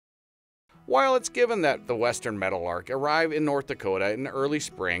While it's given that the western meadowlark arrive in North Dakota in early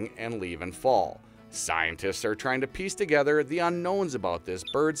spring and leave in fall, scientists are trying to piece together the unknowns about this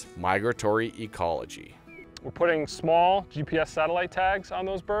bird's migratory ecology. We're putting small GPS satellite tags on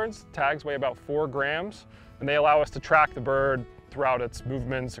those birds. Tags weigh about 4 grams, and they allow us to track the bird throughout its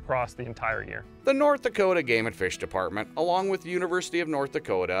movements across the entire year. The North Dakota Game and Fish Department, along with the University of North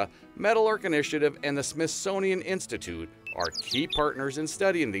Dakota, Meadowlark Initiative, and the Smithsonian Institute, are key partners in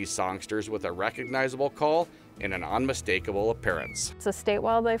studying these songsters with a recognizable call and an unmistakable appearance. It's a state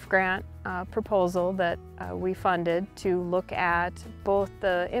wildlife grant proposal that we funded to look at both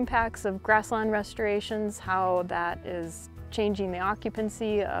the impacts of grassland restorations, how that is changing the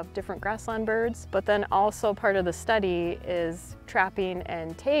occupancy of different grassland birds, but then also part of the study is trapping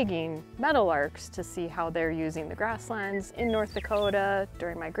and tagging meadowlarks to see how they're using the grasslands in North Dakota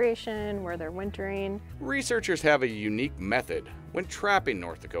during migration, where they're wintering. Researchers have a unique method when trapping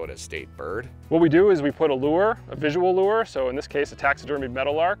North Dakota's state bird. What we do is we put a lure, a visual lure, so in this case a taxidermied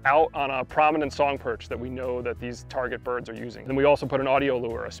meadowlark, out on a prominent song perch that we know that these target birds are using. Then we also put an audio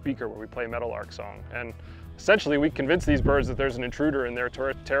lure, a speaker, where we play a meadowlark song. And essentially, we convince these birds that there's an intruder in their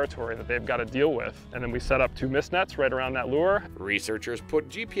territory that they've got to deal with. And then we set up 2 mist nets right around that lure. Researchers put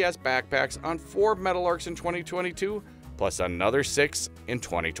GPS backpacks on 4 meadowlarks in 2022, plus another 6 in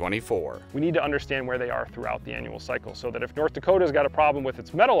 2024. We need to understand where they are throughout the annual cycle so that if North Dakota's got a problem with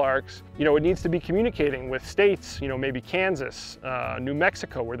its meadowlarks, it needs to be communicating with states, maybe Kansas, New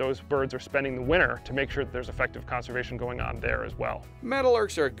Mexico, where those birds are spending the winter, to make sure that there's effective conservation going on there as well.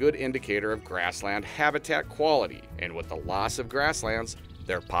 Meadowlarks are a good indicator of grassland habitat quality, and with the loss of grasslands,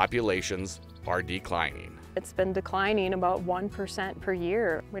 their populations are declining. It's been declining about 1% per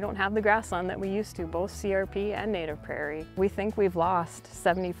year. We don't have the grassland that we used to, both CRP and native prairie. We think we've lost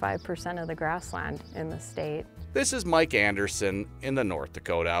 75% of the grassland in the state. This is Mike Anderson in the North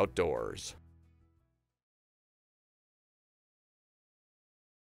Dakota Outdoors.